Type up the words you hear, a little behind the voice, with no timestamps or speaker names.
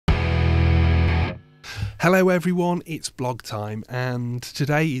Hello everyone, it's blog time, and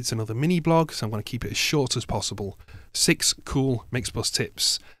today it's another mini blog, so I'm going to keep it as short as possible. 6 cool Mixbus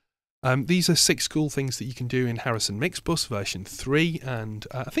tips. These are 6 cool things that you can do in Harrison Mixbus version 3, and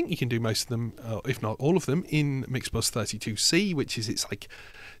I think you can do most of them, if not all of them, in Mixbus 32C, which is its like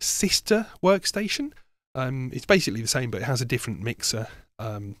sister workstation. It's basically the same, but it has a different mixer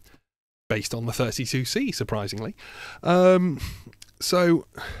based on the 32C, surprisingly.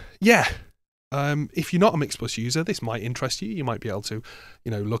 If you're not a Mixbus user, this might interest you. You might be able to,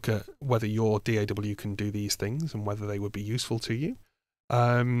 look at whether your DAW can do these things and whether they would be useful to you.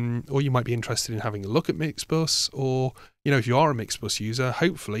 Or you might be interested in having a look at Mixbus, or, if you are a Mixbus user,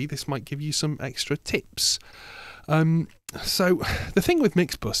 hopefully this might give you some extra tips. So the thing with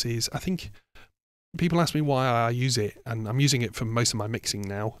Mixbus is, I think people ask me why I use it, and I'm using it for most of my mixing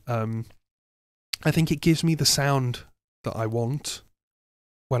now. I think it gives me the sound that I want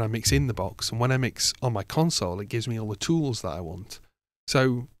when I mix in the box, and when I mix on my console, it gives me all the tools that I want.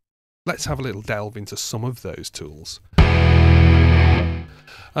 So let's have a little delve into some of those tools.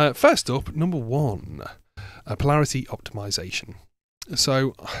 First up, number 1, Polarity Optimisation.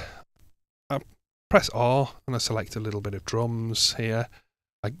 So I press R and I select a little bit of drums here.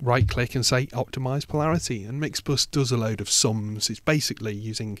 I right click and say Optimize Polarity, and Mixbus does a load of sums. It's basically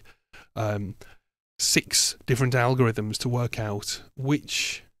using 6 different algorithms to work out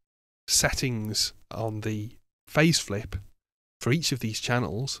which settings on the phase flip for each of these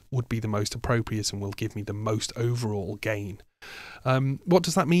channels would be the most appropriate and will give me the most overall gain. What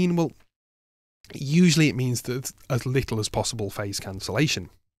does that mean? Well, usually it means that as little as possible phase cancellation,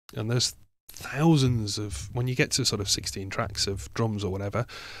 and there's thousands of, when you get to sort of 16 tracks of drums or whatever,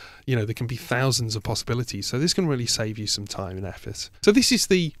 there can be thousands of possibilities, so this can really save you some time and effort. So this is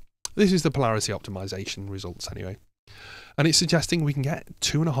the polarity optimization results anyway, and it's suggesting we can get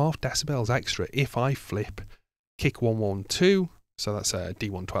 2.5 decibels extra if I flip kick 112, so that's a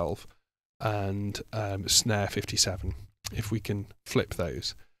D112, and snare 57, if we can flip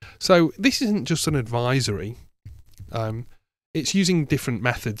those. So this isn't just an advisory, it's using different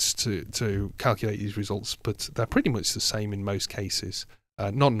methods to calculate these results, but they're pretty much the same in most cases.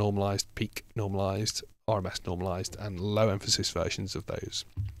 Non-normalized, peak normalized, RMS normalized, and low emphasis versions of those.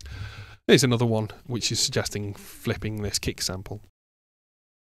 Here's another one which is suggesting flipping this kick sample.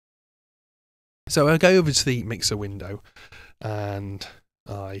 So I go over to the mixer window and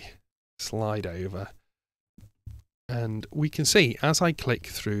I slide over, and we can see as I click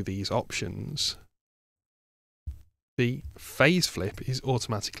through these options, the phase flip is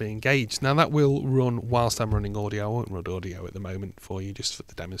automatically engaged. Now that will run whilst I'm running audio. I won't run audio at the moment for you, just for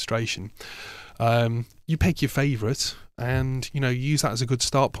the demonstration. You pick your favourite and use that as a good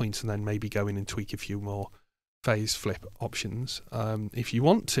start point, and then maybe go in and tweak a few more phase flip options if you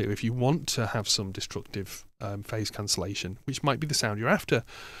want to have some destructive phase cancellation, which might be the sound you're after.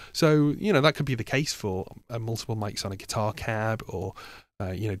 So that could be the case for multiple mics on a guitar cab, or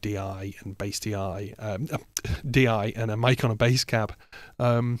DI and bass DI, DI and a mic on a bass cab.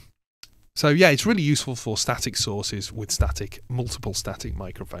 So yeah, it's really useful for static sources with multiple static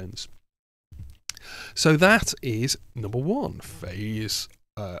microphones. So that is number 1, phase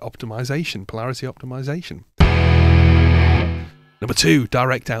optimization, polarity optimization. Number 2,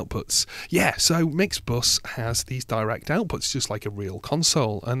 direct outputs. Yeah, so Mixbus has these direct outputs just like a real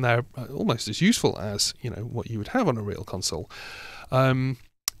console, and they're almost as useful as what you would have on a real console. I've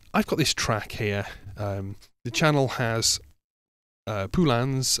got this track here. The channel has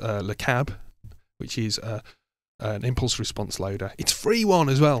Poulen's Le Cab, which is an impulse response loader. It's a free one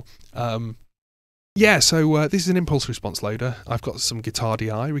as well. This is an impulse response loader. I've got some guitar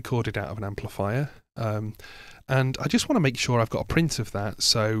DI recorded out of an amplifier, and I just want to make sure I've got a print of that,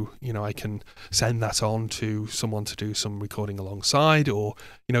 so I can send that on to someone to do some recording alongside, or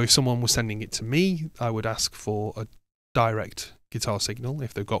if someone was sending it to me, I would ask for a direct guitar signal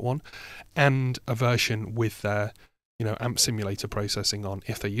if they've got one, and a version with their amp simulator processing on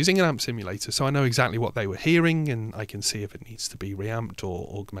if they're using an amp simulator, so I know exactly what they were hearing, and I can see if it needs to be reamped or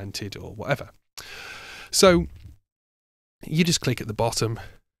augmented or whatever. So you just click at the bottom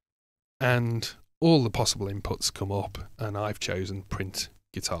and all the possible inputs come up, and I've chosen print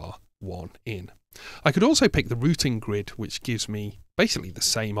guitar 1 in. I could also pick the routing grid, which gives me basically the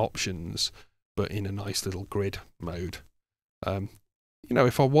same options but in a nice little grid mode.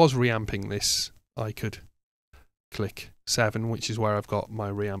 If I was reamping this, I could click 7, which is where I've got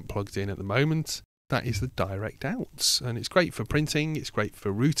my reamp plugged in at the moment. That is the direct outs, and it's great for printing, it's great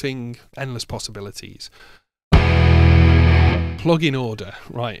for routing, endless possibilities. Plug-in order,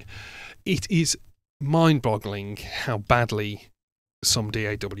 right. It is mind-boggling how badly some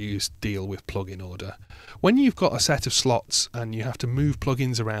DAWs deal with plugin order. When you've got a set of slots and you have to move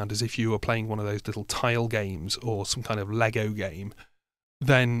plugins around as if you were playing one of those little tile games or some kind of Lego game,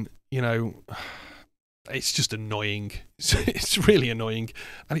 then, you know, it's just annoying. It's really annoying,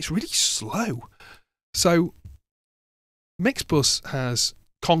 and it's really slow. So Mixbus has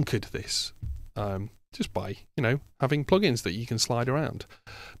conquered this just by, you know, having plugins that you can slide around.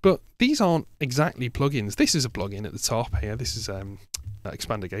 But these aren't exactly plugins. This is a plugin at the top here. This is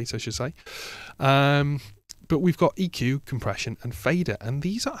Expander Gate, I should say. But we've got EQ, compression, and fader, and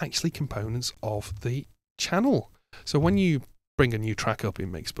these are actually components of the channel. So when you bring a new track up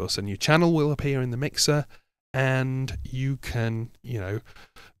in Mixbus, a new channel will appear in the mixer, and you can, you know,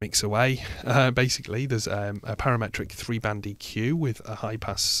 mix away. Basically, there's a parametric 3-band EQ with a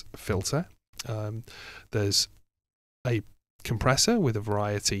high-pass filter. There's a compressor with a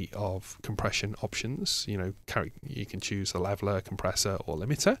variety of compression options. You know, you can choose a leveler, compressor, or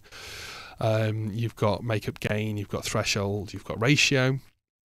limiter. You've got makeup gain, you've got threshold, you've got ratio,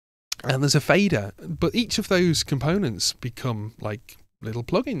 and there's a fader. But each of those components become like little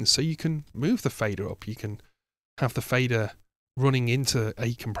plugins, so you can move the fader up. You can have the fader running into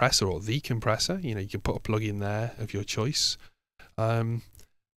a compressor or the compressor. You know, you can put a plugin there of your choice.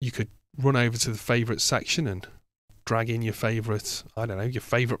 You could run over to the favorite section and drag in your favorite, I don't know, your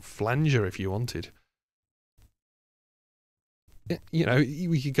favorite flanger if you wanted. You know,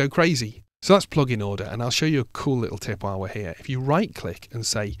 we could go crazy. So that's plugin order, and I'll show you a cool little tip while we're here. If you right click and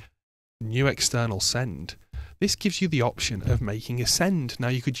say new external send, this gives you the option of making a send. Now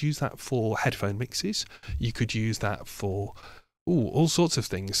you could use that for headphone mixes. You could use that for all sorts of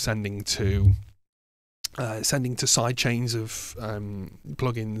things, sending to sidechains of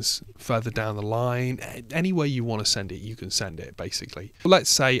plugins further down the line. Any way you want to send it, you can send it, basically. Let's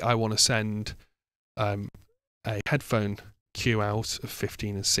say I want to send a headphone Q out of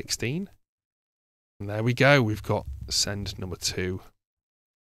 15 and 16. And there we go. We've got send number 2.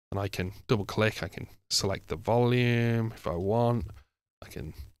 And I can double click. I can select the volume if I want. I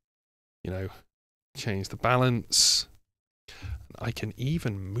can, you know, change the balance. I can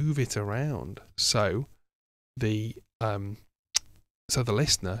even move it around. So the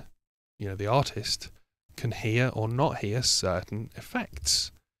listener, you know, the artist, can hear or not hear certain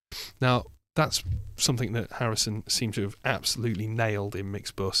effects. Now, that's something that Harrison seemed to have absolutely nailed in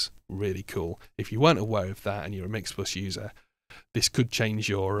Mixbus. Really cool. If you weren't aware of that and you're a Mixbus user, this could change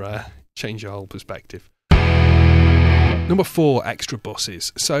your whole perspective. Number 4, extra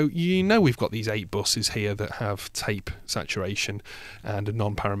buses. So you know we've got these 8 buses here that have tape saturation and a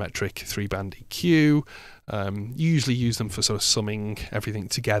non-parametric 3-band EQ. You usually use them for sort of summing everything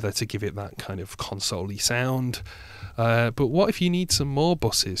together to give it that kind of console-y sound. But what if you need some more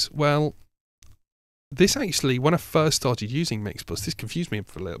buses? Well, this actually, when I first started using Mixbus, this confused me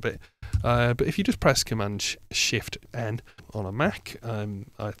for a little bit. But if you just press Command-Shift-N on a Mac,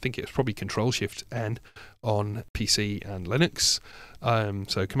 I think it's probably Control-Shift-N on PC and Linux.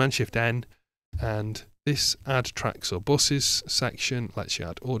 So Command-Shift-N, and this Add Tracks or Buses section lets you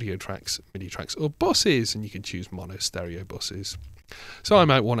add audio tracks, MIDI tracks, or buses, and you can choose mono stereo buses. So I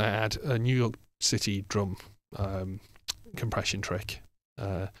might want to add a New York City drum compression trick,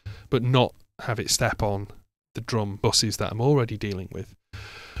 but not have it step on the drum buses that I'm already dealing with.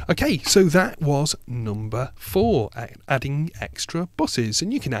 Okay, so that was number 4, adding extra buses,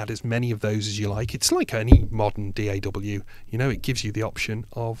 and you can add as many of those as you like. It's like any modern DAW, you know, it gives you the option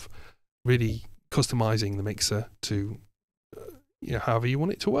of really customizing the mixer to, you know, however you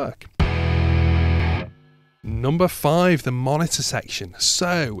want it to work. Number 5, the monitor section.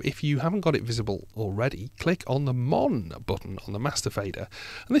 So if you haven't got it visible already, click on the Mon button on the master fader,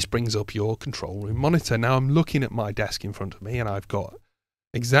 and this brings up your control room monitor. Now I'm looking at my desk in front of me, and I've got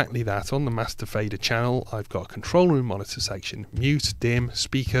exactly that on the master fader channel. I've got a control room monitor section: mute, dim,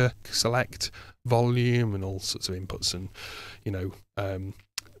 speaker, select, volume, and all sorts of inputs, and, you know,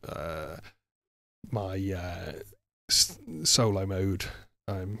 my solo mode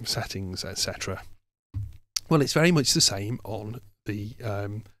settings, etc. Well, it's very much the same on the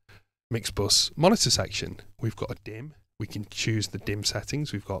Mixbus monitor section. We've got a dim. We can choose the dim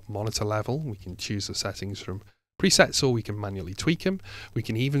settings. We've got monitor level. We can choose the settings from presets, or we can manually tweak them. We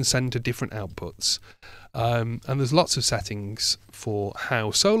can even send to different outputs. And there's lots of settings for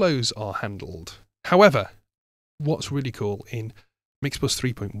how solos are handled. However, what's really cool, in Mixbus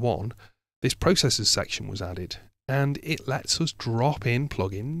 3.1, this processors section was added, and it lets us drop in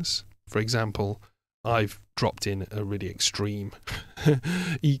plugins. For example, I've dropped in a really extreme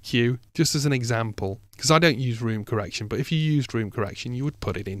EQ, just as an example, because I don't use room correction, but if you used room correction, you would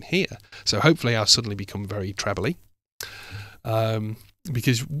put it in here. So hopefully I'll suddenly become very trebly.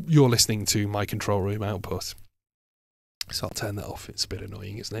 because you're listening to my control room output. So I'll turn that off. It's a bit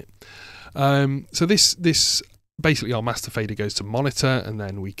annoying, isn't it? So this basically, our master fader goes to monitor, and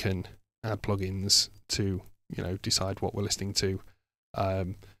then we can add plugins to decide what we're listening to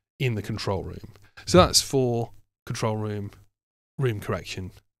in the control room. So that's for control room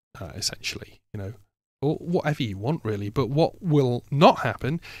correction, essentially, or whatever you want really. But what will not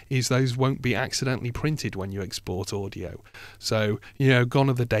happen is those won't be accidentally printed when you export audio. So, gone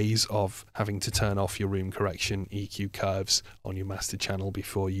are the days of having to turn off your room correction EQ curves on your master channel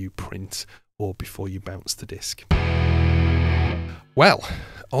before you print or before you bounce the disc. Well,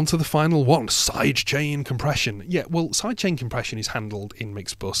 on to the final one, sidechain compression. Yeah, well, sidechain compression is handled in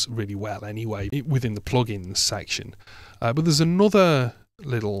Mixbus really well anyway, within the plugins section. But there's another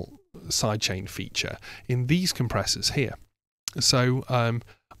little sidechain feature in these compressors here. So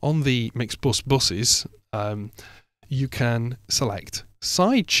on the Mixbus buses, you can select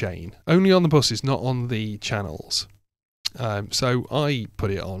sidechain, only on the buses, not on the channels. So I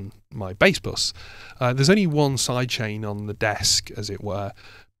put it on my bass bus. There's only one sidechain on the desk, as it were,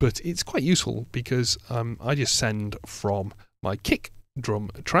 but it's quite useful because I just send from my kick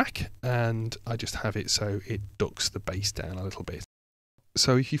drum track and I just have it so it ducks the bass down a little bit.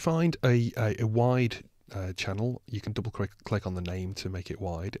 So if you find a wide channel, you can double click on the name to make it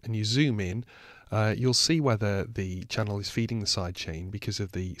wide, and you zoom in, you'll see whether the channel is feeding the sidechain because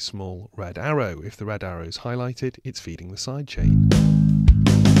of the small red arrow. If the red arrow is highlighted, it's feeding the sidechain.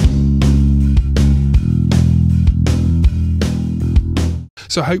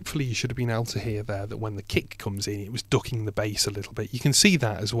 So hopefully you should have been able to hear there that when the kick comes in, it was ducking the bass a little bit. You can see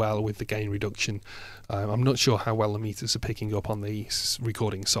that as well with the gain reduction. I'm not sure how well the meters are picking up on the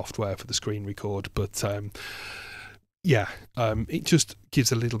recording software for the screen record, but it just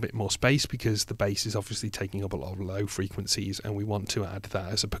gives a little bit more space because the bass is obviously taking up a lot of low frequencies, and we want to add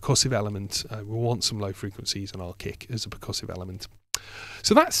that as a percussive element. We want some low frequencies on our kick as a percussive element.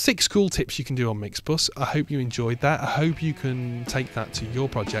 So that's 6 cool tips you can do on Mixbus. I hope you enjoyed that. I hope you can take that to your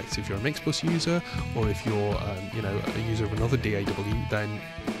project if you're a Mixbus user, or if you're a user of another DAW, then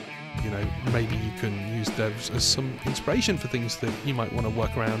maybe you can use those as some inspiration for things that you might want to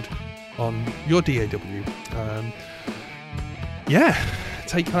work around on your DAW.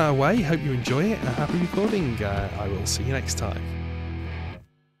 Take that away. Hope you enjoy it. Happy recording. I will see you next time.